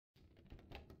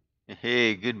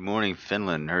Hey, good morning,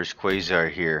 Finland. Hurst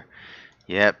Quayzar here.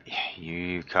 Yep,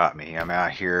 you caught me. I'm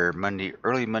out here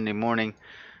early Monday morning,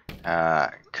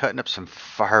 cutting up some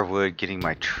firewood, getting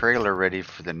my trailer ready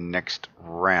for the next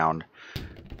round.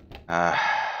 Uh,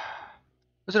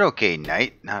 was an okay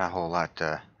night. Not a whole lot,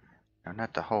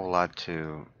 not a whole lot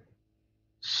to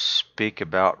speak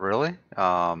about, really.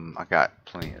 I got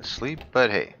plenty of sleep, but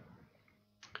hey,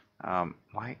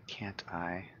 why can't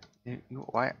I?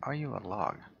 Why are you a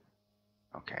log?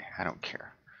 Okay, I don't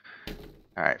care.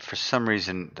 Alright, for some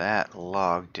reason that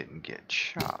log didn't get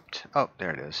chopped. Oh,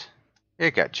 there it is.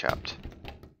 It got chopped.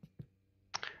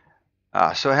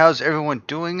 So how's everyone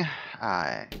doing?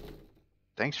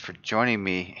 Thanks for joining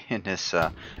me in this.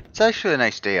 It's actually a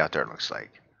nice day out there, it looks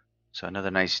like. So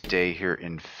another nice day here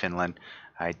in Finland.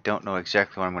 I don't know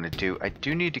exactly what I'm going to do. I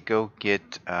do need to go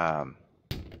get, I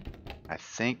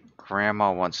think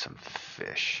Grandma wants some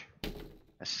fish.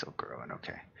 That's still growing,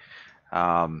 okay.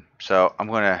 So I'm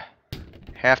going to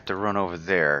have to run over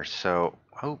there. So,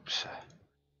 oops.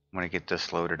 I'm going to get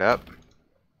this loaded up.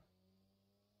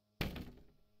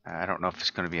 I don't know if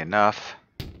it's going to be enough.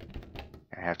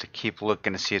 I have to keep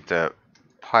looking to see if the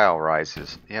pile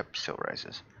rises. Yep, still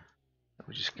rises.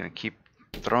 We're just going to keep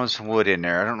throwing some wood in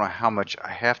there. I don't know how much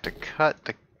I have to cut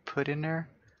to put in there.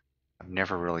 I've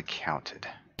never really counted.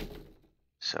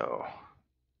 So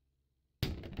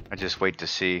I just wait to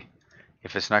see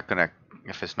if it's not going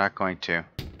to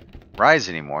rise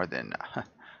anymore, then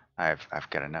I've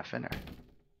got enough in there.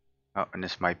 Oh, and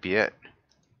this might be it.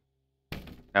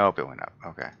 Nope, it went up.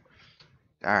 Okay.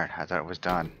 Darn, I thought it was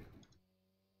done.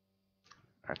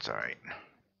 That's alright.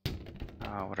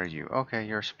 What are you? Okay,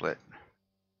 you're split.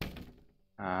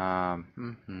 Yep,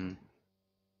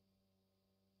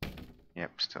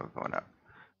 still going up.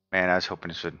 Man, I was hoping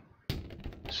this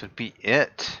would be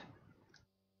it.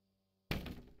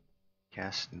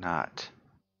 Guess not.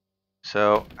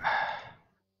 So,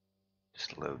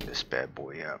 just load this bad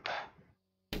boy up.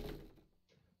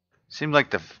 Seems like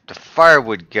the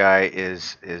firewood guy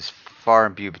is far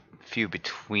and few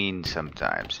between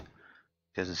sometimes.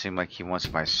 Doesn't seem like he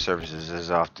wants my services as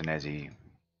often as he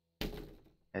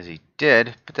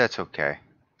did, but that's okay.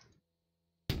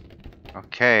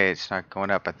 Okay, it's not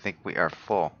going up. I think we are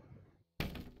full.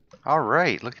 All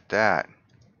right, look at that.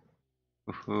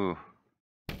 Woohoo!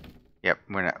 Yep,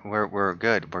 we're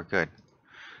good. We're good.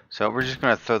 So we're just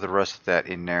gonna throw the rest of that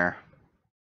in there.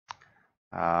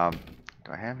 Do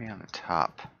I have any on the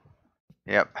top?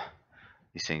 Yep.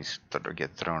 These things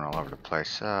get thrown all over the place.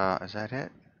 Is that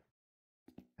it?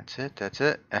 That's it. That's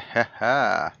it.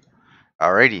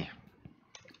 Alrighty.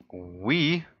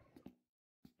 We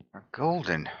are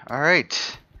golden. All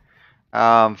right.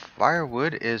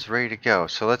 Firewood is ready to go.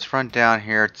 So let's run down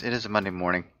here. It is a Monday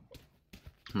morning.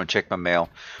 I'm gonna check my mail.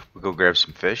 We'll go grab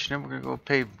some fish, and then we're gonna go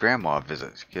pay Grandma a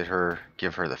visit. Give her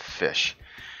the fish.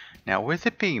 Now, with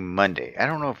it being Monday, I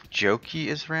don't know if Jokey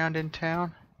is around in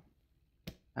town.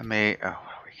 I may. Oh,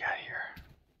 what do we got here?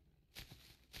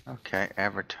 Okay,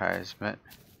 advertisement.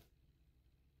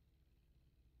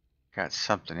 Got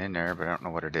something in there, but I don't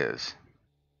know what it is.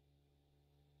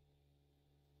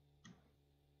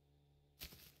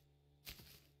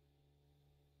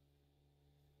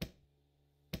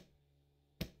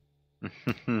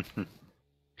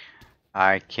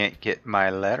 I can't get my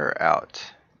letter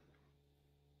out.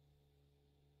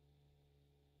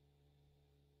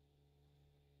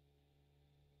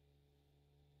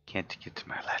 Can't get to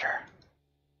my letter.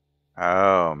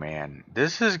 Oh man,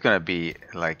 this is gonna be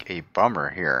like a bummer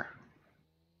here.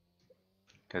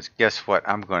 Because guess what?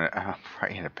 I'm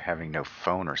probably end up having no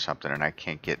phone or something, and I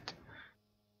can't get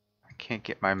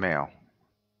my mail.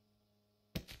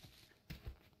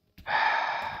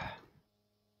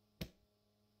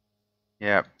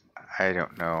 Yep, I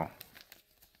don't know.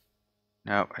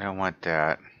 Nope, I don't want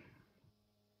that.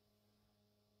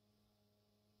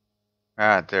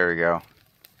 Ah, there we go.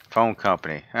 Phone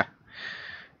company.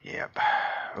 Yep.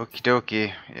 Okie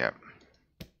dokie. Yep.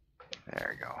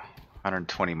 There we go.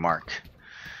 120 mark.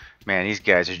 Man, these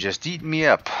guys are just eating me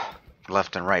up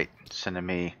left and right, sending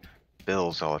me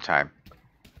bills all the time.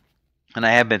 And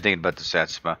I have been thinking about the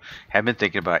Satsuma. Have been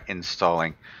thinking about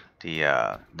installing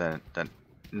the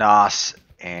NOS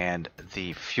and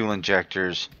the fuel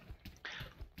injectors.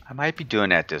 I might be doing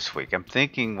that this week. I'm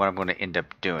thinking what I'm going to end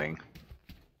up doing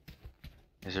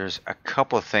is there's a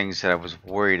couple of things that I was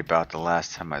worried about the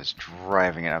last time I was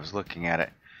driving it. I was looking at it.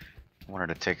 I wanted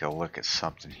to take a look at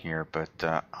something here, but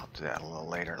I'll do that a little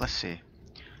later. Let's see.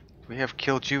 Do we have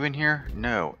killed you in here?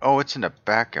 No. Oh, it's in the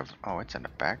back of. Oh, it's in the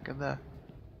back of the.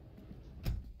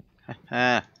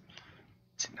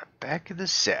 It's in the back of the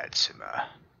Satsuma.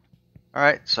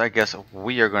 Alright, so I guess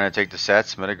we are going to take the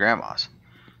Satsuma to Grandma's.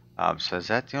 So is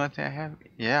that the only thing I have?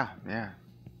 Yeah, yeah.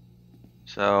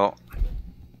 So,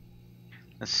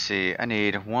 let's see. I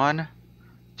need 1,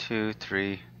 2,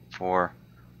 3, 4,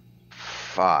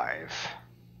 5.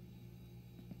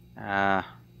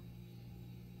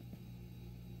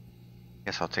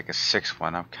 Guess I'll take a 6th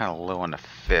one. I'm kind of low on the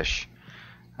fish.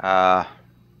 Do I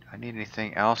need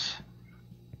anything else?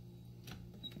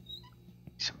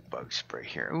 Some bug spray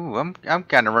here. Ooh, I'm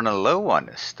kind of running low on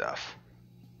this stuff.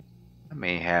 I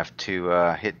may have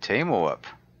to hit Tamo up.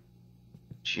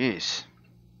 Jeez.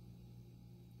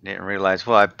 Didn't realize.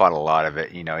 Well, I bought a lot of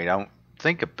it. You know, you don't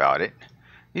think about it.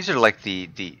 These are like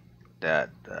the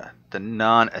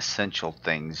non-essential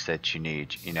things that you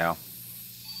need. You know,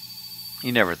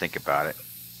 you never think about it.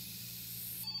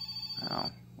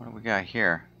 Oh, what do we got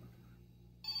here?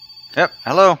 Yep.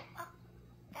 Hello.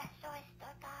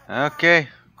 Okay.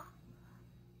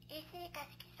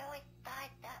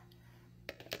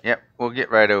 Yep, we'll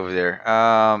get right over there.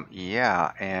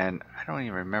 Yeah, and I don't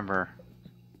even remember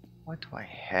what do I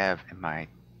have in my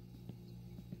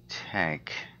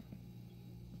tank.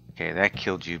 Okay, that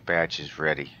killed you batch is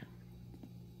ready.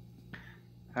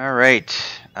 Alright.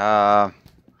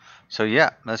 So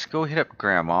yeah, let's go hit up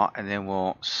Grandma and then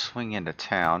we'll swing into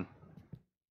town.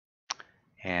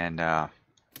 And there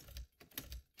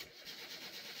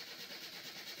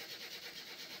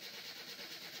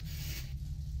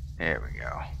we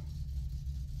go.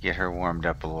 Get her warmed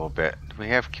up a little bit. We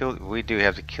do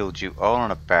have the Killju all on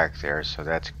the back there, so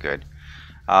that's good.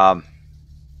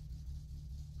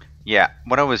 Yeah,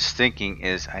 what I was thinking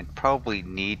is I'd probably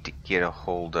need to get a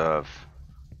hold of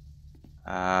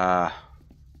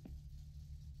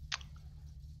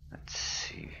let's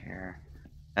see here.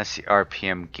 That's the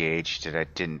RPM gauge that I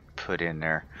didn't put in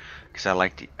there because I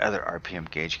like the other RPM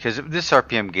gauge, because this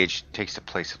RPM gauge takes the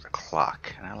place of the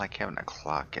clock and I like having a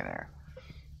clock in there.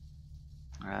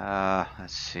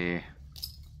 Let's see.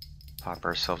 Pop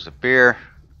ourselves a beer.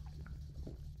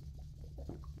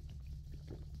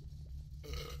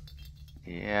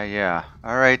 Yeah.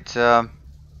 Alright,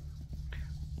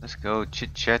 let's go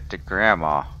chit chat to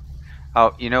Grandma.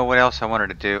 Oh, you know what else I wanted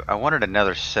to do? I wanted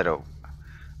another set of...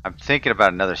 I'm thinking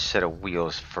about another set of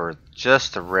wheels for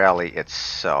just the rally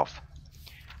itself.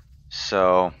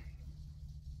 So,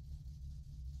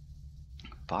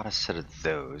 bought a set of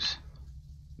those.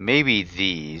 Maybe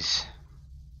these.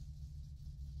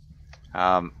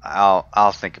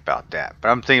 I'll think about that. But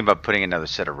I'm thinking about putting another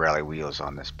set of rally wheels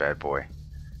on this bad boy.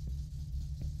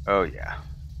 Oh yeah.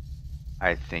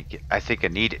 I think I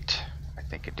need it. I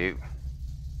think I do.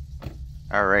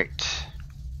 All right.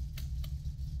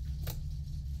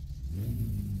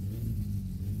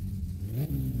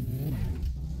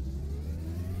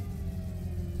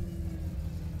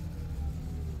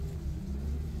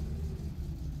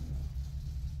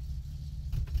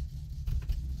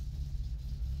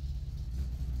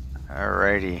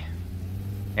 Alrighty.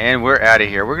 And we're out of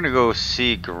here. We're gonna go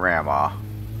see Grandma.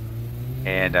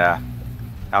 And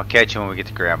I'll catch you when we get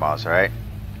to Grandma's, alright?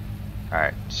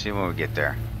 Alright, see you when we get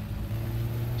there.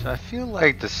 So I feel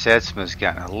like the Satsuma's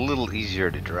gotten a little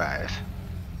easier to drive.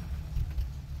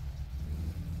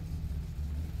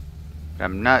 But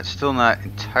I'm still not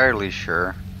entirely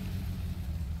sure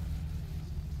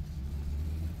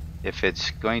if it's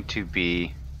going to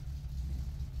be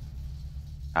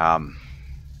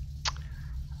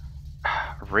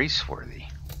race-worthy.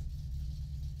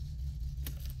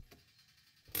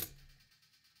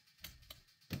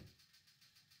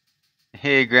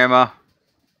 Hey, Grandma.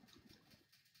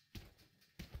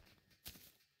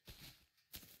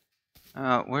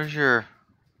 Where's your...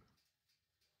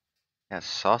 Got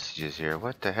sausages here.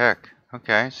 What the heck?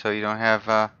 Okay, so you don't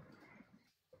have,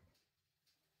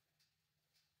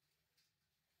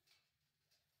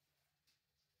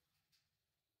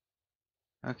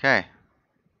 Okay.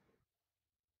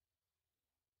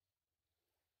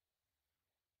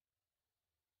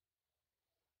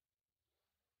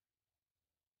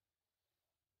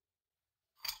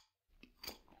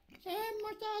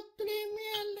 Semmoista tuli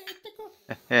mieleen, että kun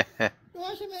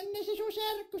tuossa mennessä sun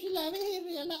serkku sillä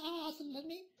vihreällä aasalla,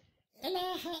 niin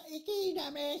älähän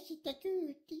ikinä mene sitä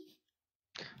kyytiin.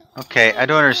 Okay, I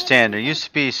don't understand. There used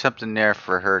to be something there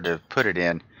for her to put it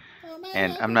in,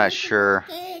 and I'm not sure.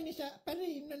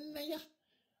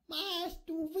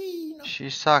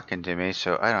 She's talking to me,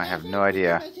 so I don't have no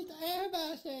idea.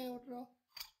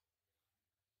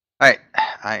 Alright,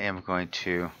 I'm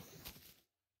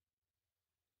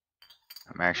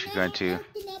actually going to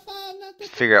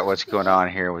figure out what's going on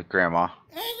here with Grandma.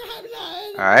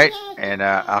 Alright, and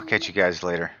I'll catch you guys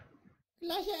later.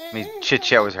 Let me chit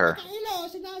chat with her.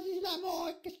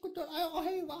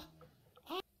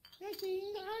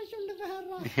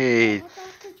 Hey,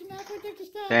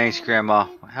 thanks, Grandma.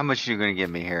 How much are you gonna give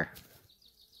me here?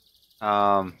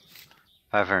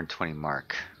 520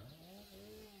 mark.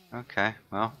 Okay,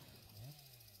 well,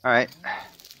 all right.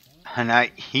 And I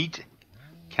heat.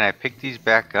 Can I pick these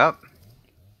back up?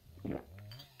 What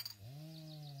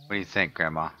do you think,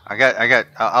 Grandma?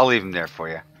 I'll leave them there for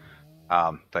you.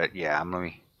 But yeah, let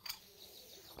me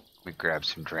grab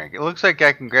some drink. It looks like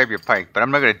I can grab your pike, but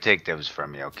I'm not gonna take those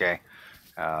from you, okay?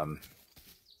 I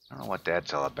don't know what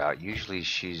that's all about. Usually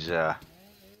she's got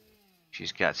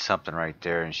something right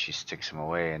there and she sticks them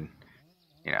away, and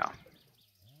you know,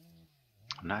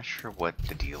 I'm not sure what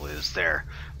the deal is there,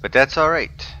 but that's all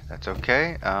right. That's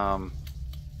okay. I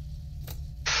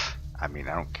mean,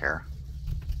 I don't care.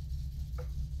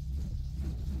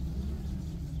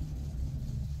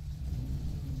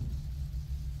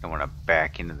 Don't want to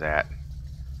back into that.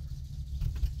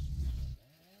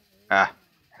 Ah,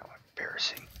 how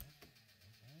embarrassing.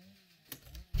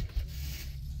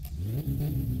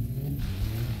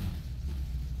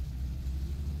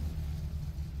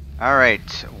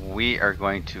 Alright, we are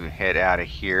going to head out of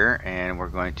here and we're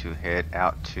going to head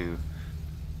out to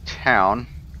town.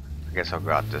 I guess I'll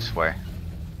go out this way.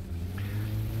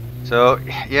 So,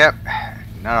 yep,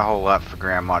 not a whole lot for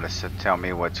Grandma to tell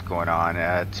me what's going on.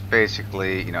 It's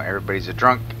basically, you know, everybody's a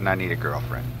drunk and I need a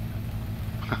girlfriend.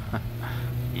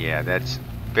 Yeah, that's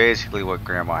basically what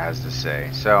Grandma has to say.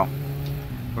 So,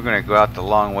 we're going to go out the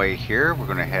long way here. We're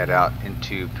going to head out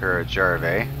into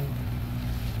Parajarve.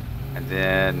 And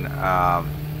then, I'm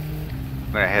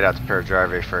going to head out to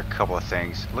Parajarve for a couple of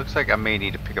things. It looks like I may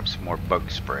need to pick up some more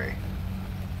bug spray.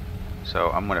 So,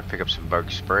 I'm going to pick up some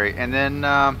bug spray. And then,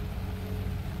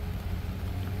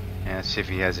 and see if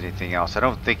he has anything else. I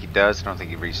don't think he does. I don't think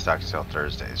he restocks till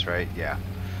Thursdays, right? Yeah.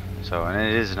 So, and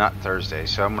it is not Thursday.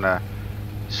 So, I'm going to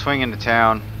swing into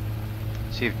town,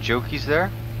 see if Jokey's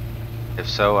there. If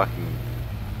so, I can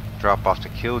drop off the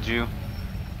Killju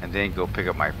and then go pick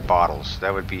up my bottles.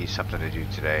 That would be something to do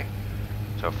today.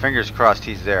 So fingers crossed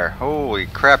he's there. Holy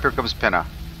crap, here comes Pinna.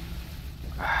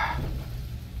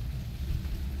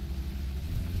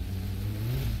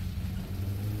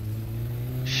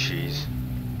 Jeez.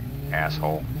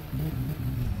 Asshole.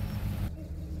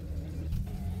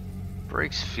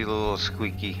 Brakes feel a little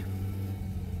squeaky.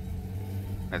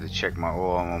 I have to check my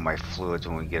oil and all my fluids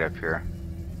when we get up here.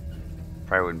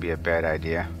 Probably wouldn't be a bad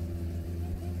idea.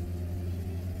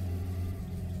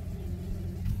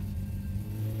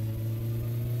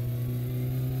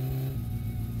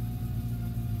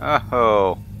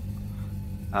 Oh,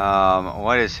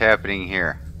 what is happening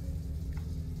here?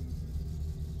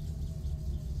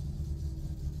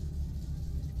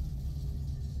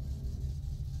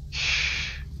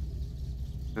 Shh.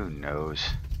 Who knows?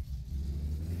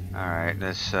 All right,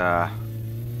 let's see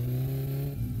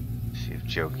if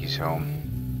Jokey's home.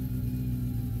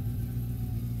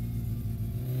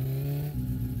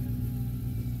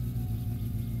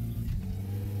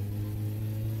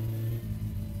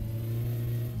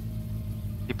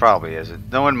 He probably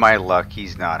isn't. Knowing my luck,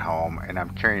 he's not home, and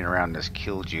I'm carrying around this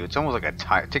Killju. It's almost like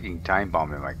a ticking time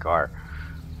bomb in my car.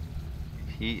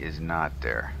 He is not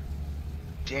there.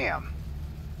 Damn.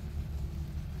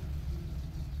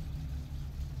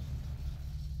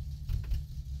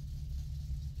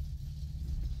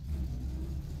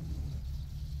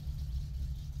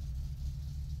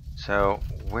 So,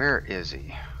 where is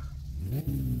he?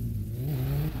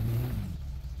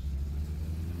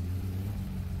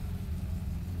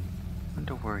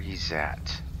 Wonder where he's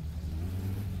at.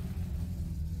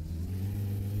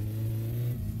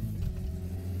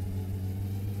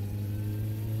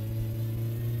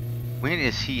 When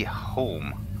is he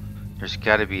home? There's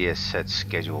got to be a set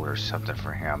schedule or something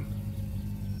for him.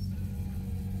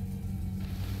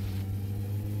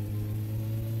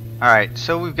 Alright,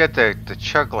 so we've got the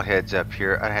chuckleheads up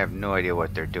here. I have no idea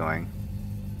what they're doing.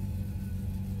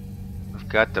 We've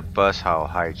got the bus all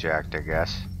hijacked, I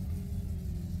guess.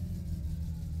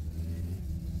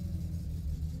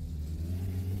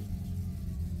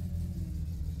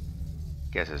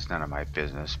 Guess it's none of my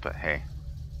business, but hey.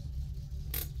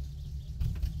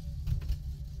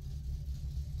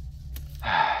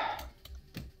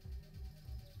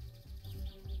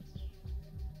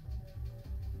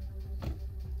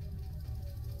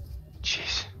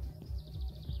 Jeez.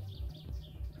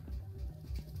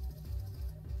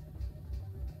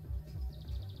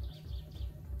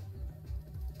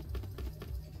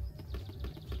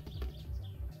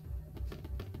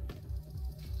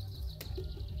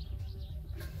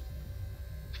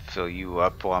 Fill you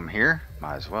up while I'm here?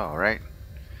 Might as well, right?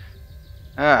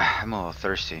 I'm a little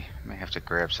thirsty. I may have to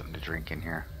grab something to drink in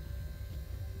here.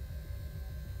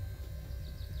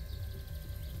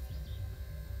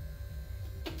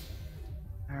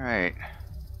 Alright.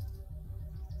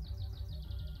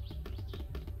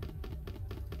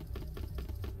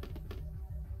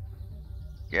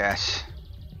 Yes.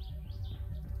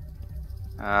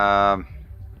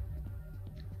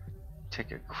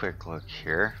 Take a quick look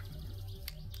here.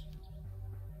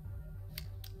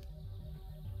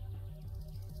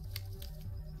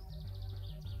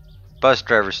 Bus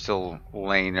driver's still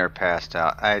laying there passed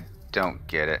out. I don't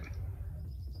get it.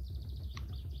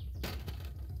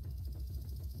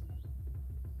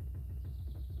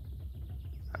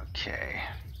 Okay.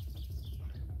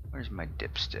 Where's my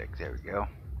dipstick? There we go.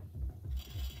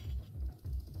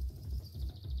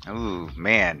 Ooh,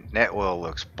 man, that oil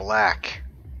looks black.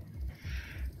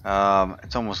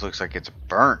 It almost looks like it's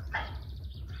burnt.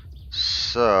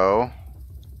 So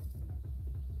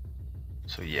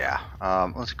yeah.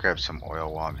 Let's grab some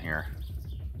oil while I'm here.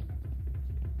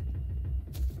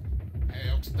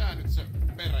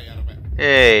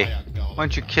 Hey, why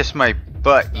don't you kiss my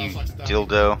butt, you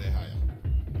dildo?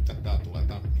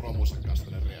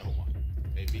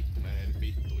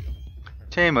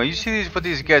 Tamo, you see what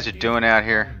these guys are doing out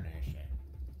here?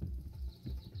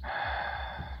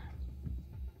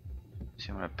 See,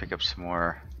 I'm gonna pick up some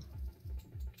more.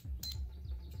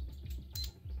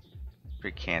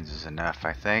 3 cans is enough,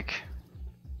 I think.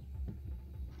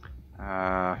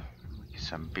 Get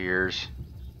some beers.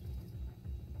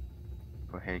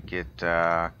 Go ahead and get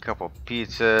a couple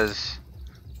pizzas,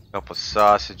 a couple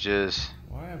sausages,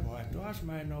 a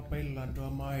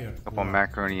couple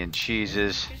macaroni and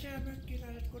cheeses.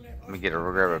 Let me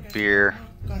grab a beer.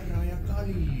 Let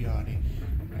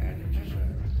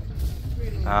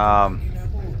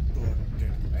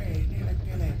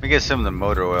me get some of the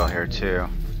motor oil here too.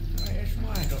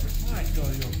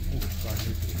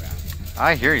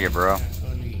 I hear you, bro.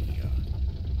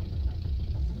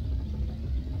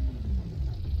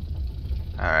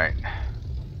 Alright.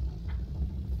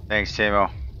 Thanks,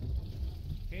 Tamo.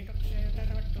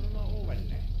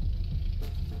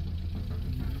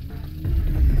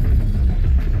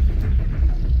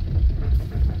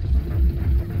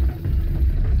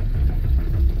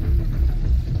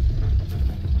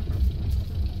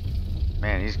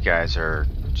 Man, these guys are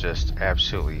just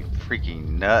absolutely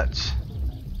freaking nuts.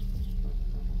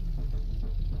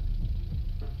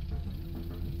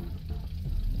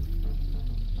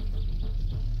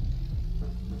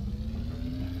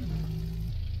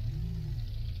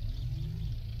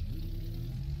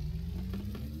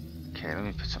 Okay, let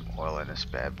me put some oil in this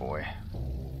bad boy.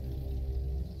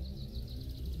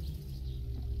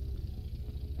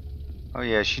 Oh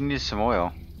yeah, she needs some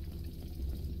oil.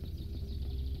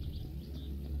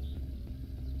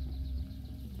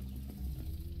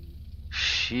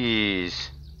 Jeez.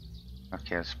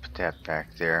 Okay, let's put that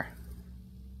back there.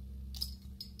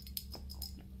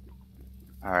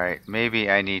 Alright, maybe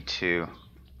I need to...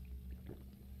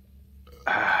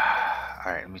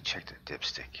 Alright, let me check the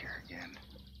dipstick here again.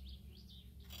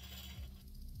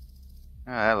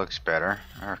 Oh, that looks better.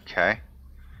 Okay.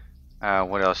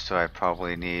 What else do I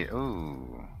probably need?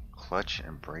 Ooh, clutch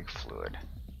and brake fluid.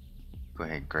 Go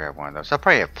ahead and grab one of those. I'll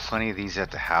probably have plenty of these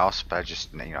at the house, but I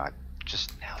just, I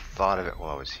just now thought of it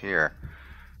while I was here.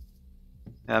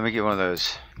 Now, let me get one of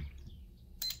those.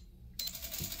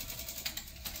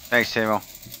 Thanks, Tamo.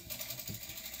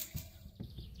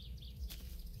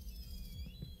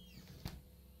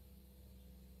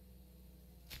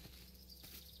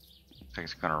 Looks like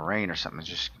it's gonna rain or something.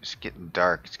 It's getting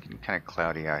dark. It's getting kind of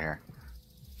cloudy out here.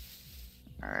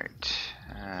 All right.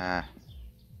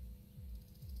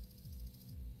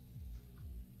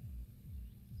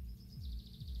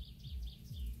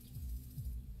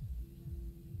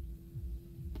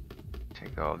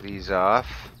 Take all these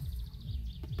off.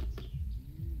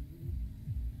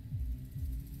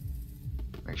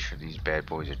 Make sure these bad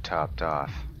boys are topped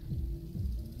off.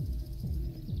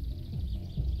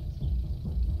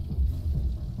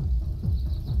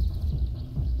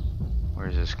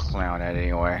 Where's this clown at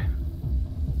anyway?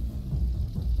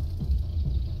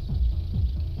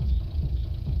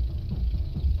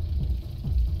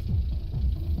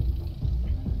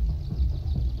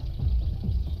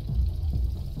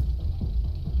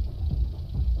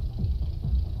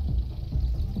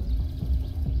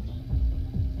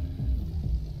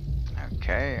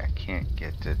 Okay, I can't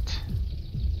get it.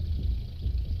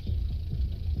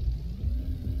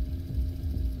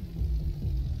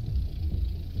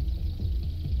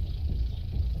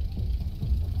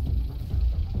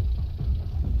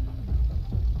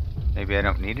 Maybe I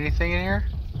don't need anything in here?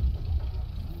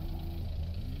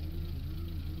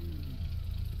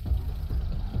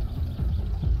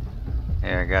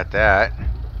 Yeah, I got that.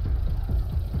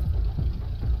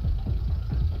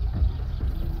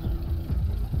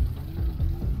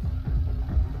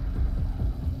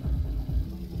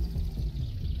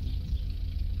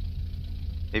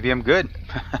 Maybe I'm good.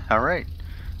 Alright.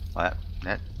 Well,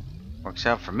 that works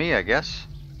out for me, I guess.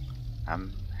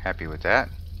 I'm happy with that.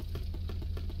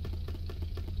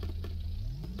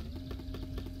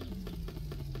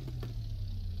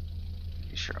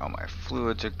 Make sure all my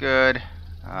fluids are good.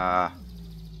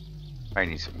 I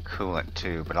need some coolant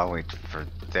too, but I'll wait for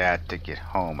that to get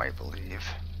home, I believe.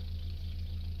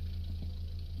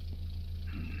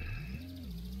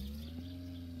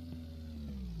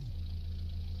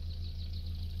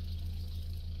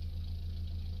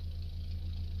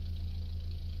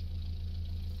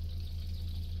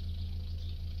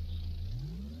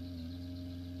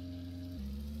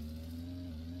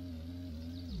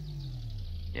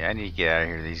 Yeah, I need to get out of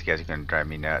here. These guys are going to drive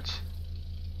me nuts.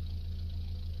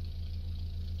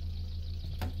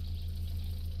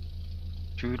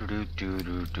 Doo doo doo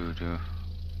doo doo doo.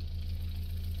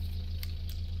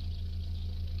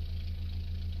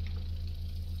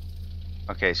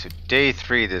 Okay, so day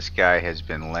 3 this guy has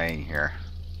been laying here.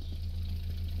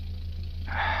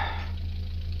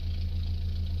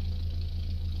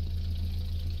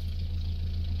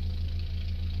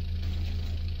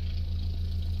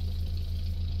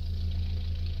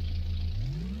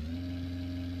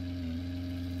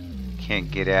 Can't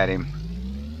get at him.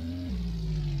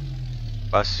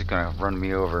 Bus is gonna run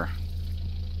me over.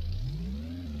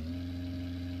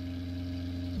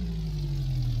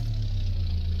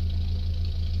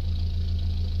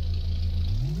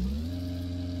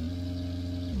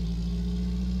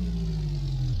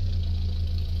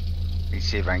 Let me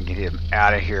see if I can get him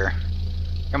out of here.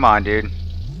 Come on, dude.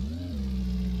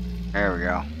 There we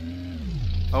go.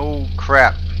 Oh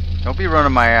crap. Don't be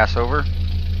running my ass over.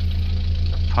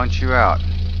 I'll punch you out.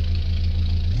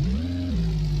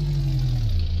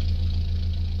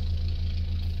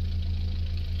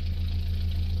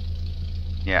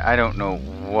 Yeah, I don't know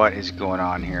what is going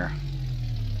on here.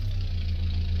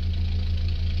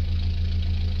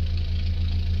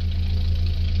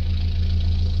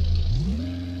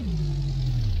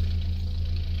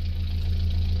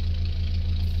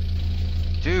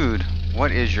 Dude,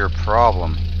 what is your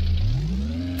problem?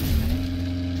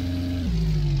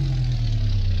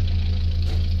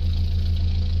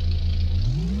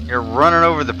 You're running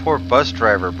over the poor bus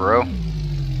driver, bro.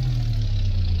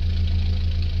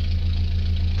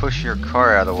 Push your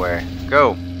car out of the way.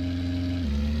 Go.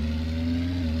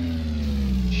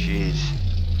 Jeez.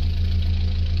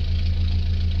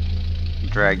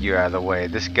 Drag you out of the way.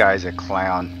 This guy's a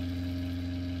clown.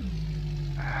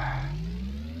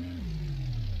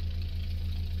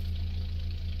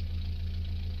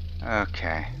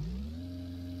 Okay.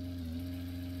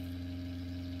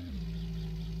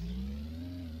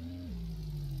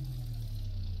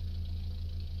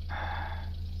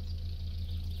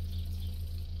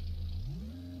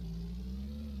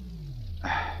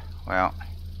 Well,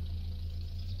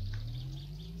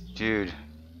 dude,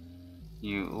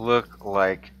 you look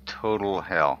like total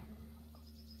hell.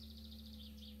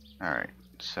 Alright,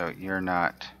 so you're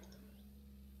not.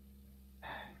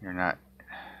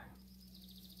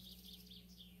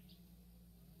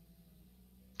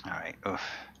 Alright, oof.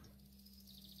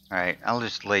 Alright, I'll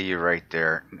just lay you right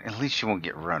there. At least you won't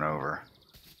get run over.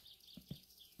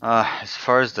 As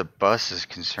far as the bus is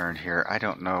concerned here, I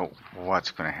don't know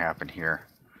what's going to happen here.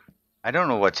 I don't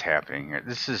know what's happening here.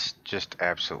 This is just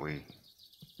absolutely...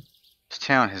 This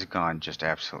town has gone just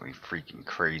absolutely freaking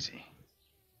crazy.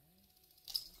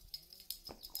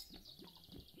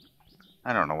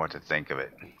 I don't know what to think of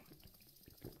it.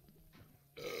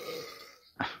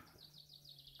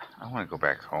 I want to go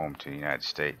back home to the United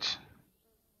States.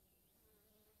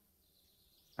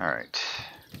 Alright.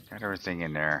 Got everything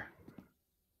in there.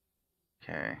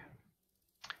 Okay.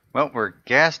 Well, we're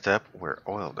gassed up. We're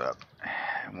oiled up.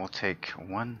 And we'll take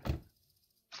one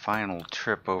final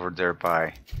trip over there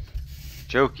by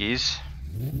Jokey's.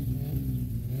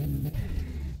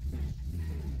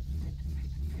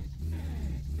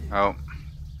 Oh.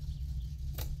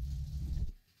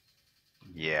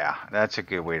 Yeah, that's a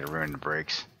good way to ruin the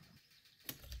brakes.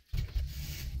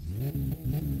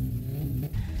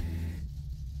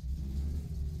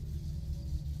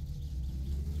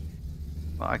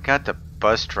 Well, I got the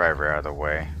bus driver out of the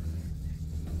way.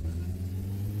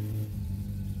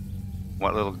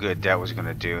 What little good that was going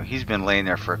to do. He's been laying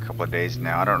there for a couple of days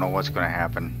now. I don't know what's going to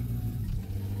happen.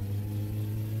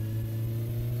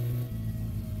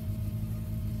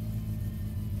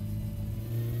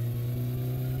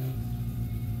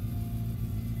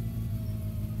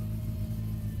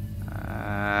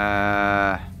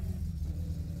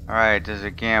 Alright, there's a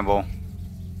gamble.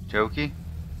 Jokey?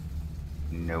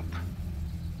 Nope.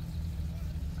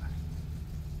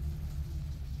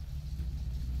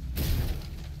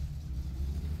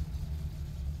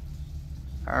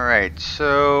 Alright,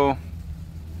 so...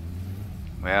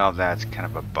 well, that's kind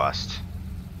of a bust.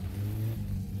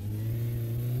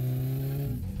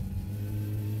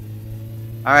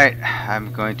 Alright,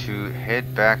 I'm going to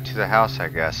head back to the house, I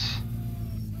guess.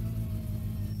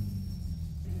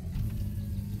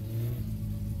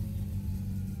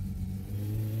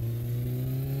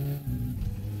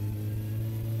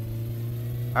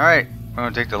 Alright, I'm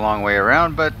going to take the long way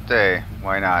around, but hey,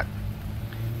 why not?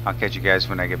 I'll catch you guys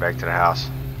when I get back to the house.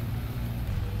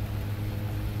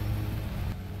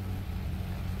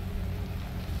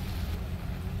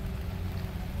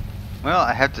 Well,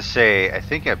 I have to say, I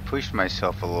think I pushed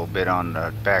myself a little bit on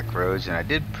the back roads, and I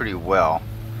did pretty well.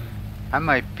 I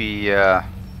might be up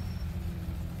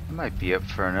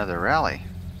for another rally.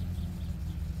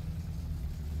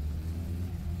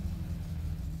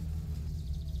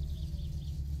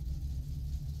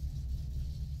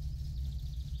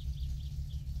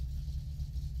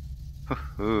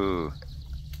 Ooh.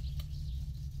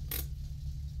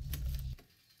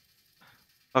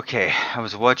 Okay, I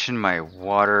was watching my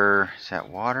water. Is that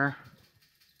water?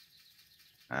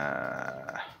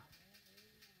 Yeah,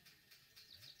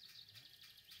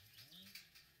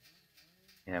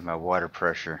 my water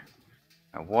pressure.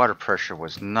 My water pressure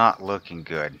was not looking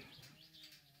good.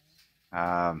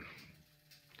 So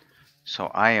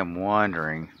I am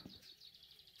wondering.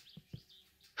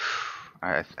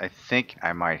 I think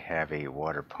I might have a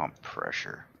water pump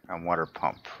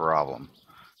problem,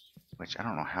 which I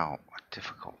don't know how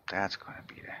difficult that's going to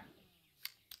be.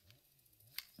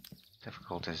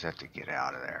 Difficult is that to get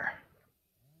out of there.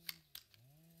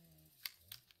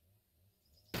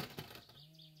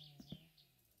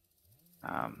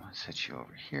 I'll set you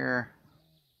over here.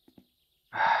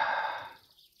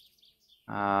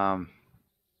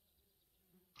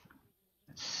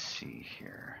 Let's see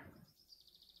here.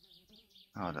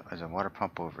 Oh, there's a water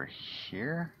pump over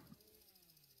here.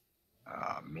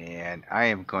 Oh man, I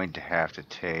am going to have to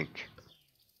take.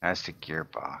 That's the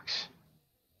gearbox.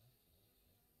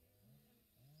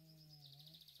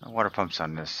 The water pump's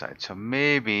on this side, so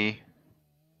maybe.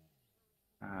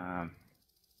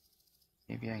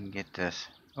 Maybe I can get this.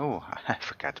 Oh, I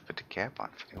forgot to put the cap on.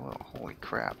 Oh, holy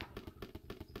crap.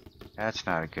 That's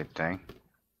not a good thing.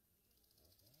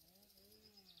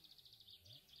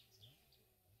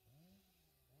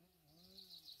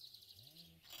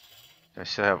 Do I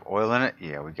still have oil in it?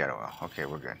 Yeah, we got oil. Okay,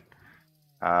 we're good.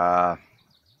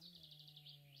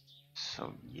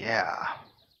 So yeah.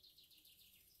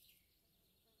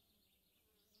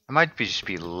 I might just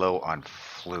be low on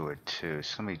fluid too,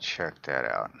 so let me check that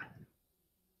out.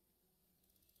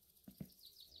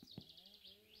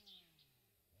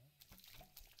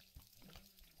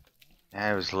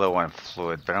 I was low on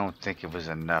fluid, but I don't think it was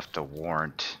enough to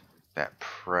warrant that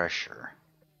pressure.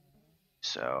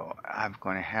 So I'm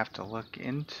going to have to look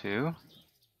into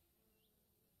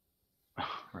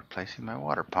replacing my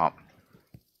water pump.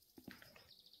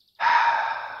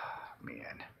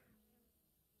 Man,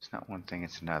 it's not one thing,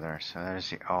 it's another. So there's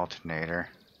the alternator,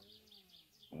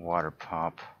 water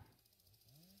pump.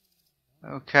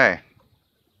 Okay.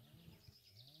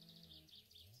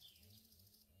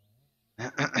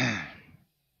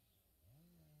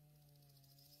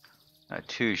 Not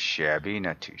too shabby,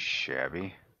 not too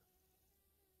shabby.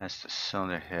 That's the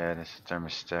cylinder head, that's the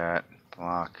thermostat,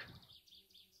 block.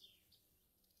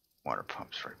 Water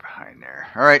pump's right behind there.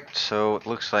 Alright, so it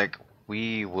looks like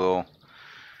we will,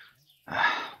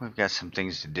 we've got some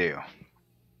things to do.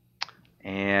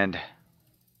 And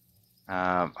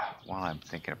while I'm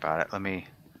thinking about it, let me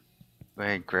go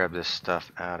ahead and grab this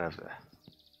stuff out of the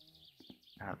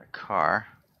car.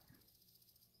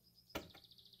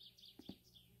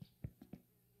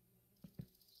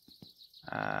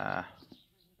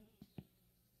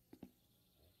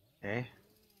 Okay.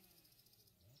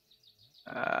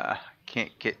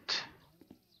 Can't get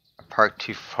parked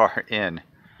too far in.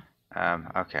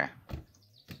 Okay.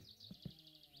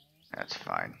 That's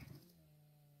fine.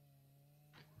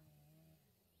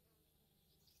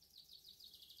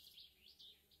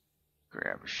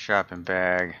 Grab a shopping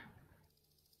bag.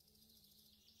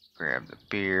 Grab the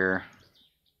beer.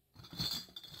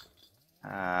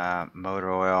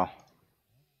 Motor oil.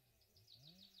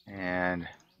 And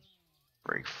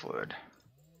brake fluid.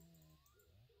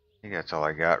 I think that's all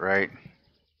I got, right?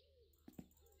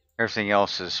 Everything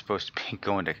else is supposed to be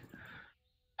going to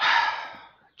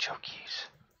Jokies.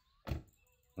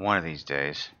 One of these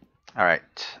days. Alright.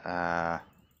 Yeah,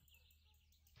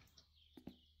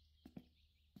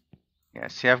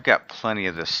 see, I've got plenty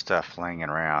of this stuff laying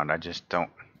around. I just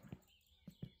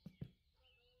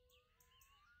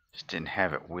didn't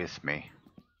have it with me.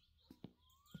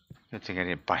 Good thing I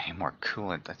didn't buy any more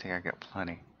coolant. I think I got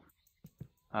plenty.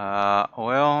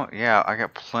 Oil? Yeah, I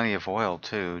got plenty of oil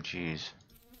too. Jeez.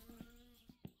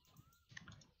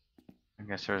 I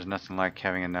guess there's nothing like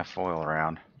having enough oil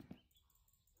around.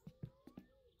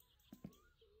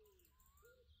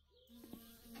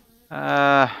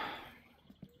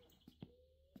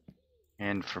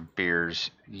 And for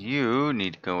beers, you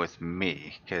need to go with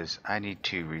me, because I need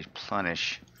to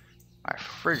replenish my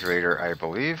refrigerator, I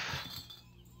believe.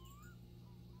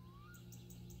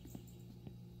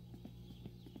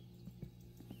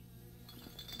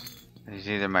 It's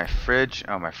either my fridge.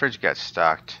 Oh, my fridge got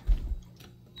stocked.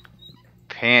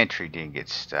 Pantry didn't get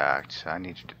stocked, so I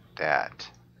need to do that.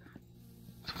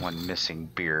 It's one missing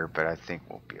beer, but I think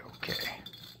we'll be okay.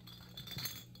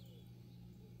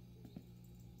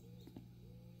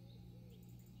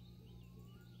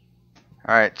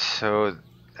 Alright, so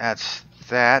that's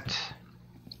that.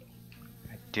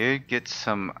 I did get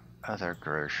some other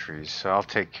groceries, so I'll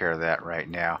take care of that right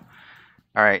now.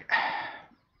 Alright.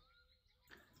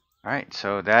 Alright,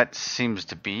 so that seems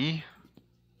to be...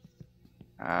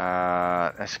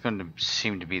 that's going to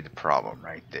seem to be the problem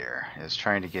right there, is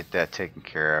trying to get that taken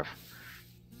care of.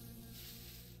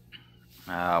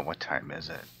 What time is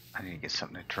it? I need to get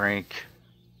something to drink.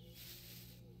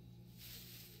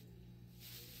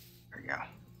 There we go.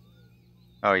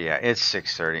 Oh yeah, it's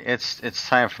 6:30. It's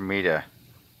time for me to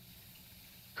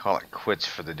call it quits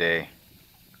for the day.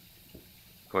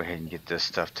 Go ahead and get this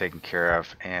stuff taken care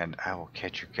of, and I will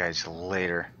catch you guys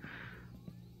later.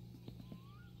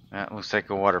 That looks like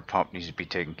a water pump needs to be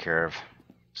taken care of,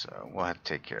 so we'll have to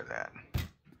take care of that.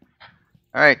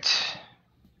 Alright.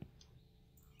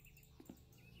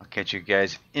 I'll catch you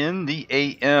guys in the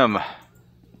AM.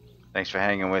 Thanks for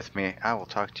hanging with me. I will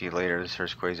talk to you later. This is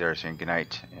Hurst Quayzar saying good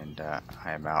night, and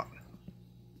I am out.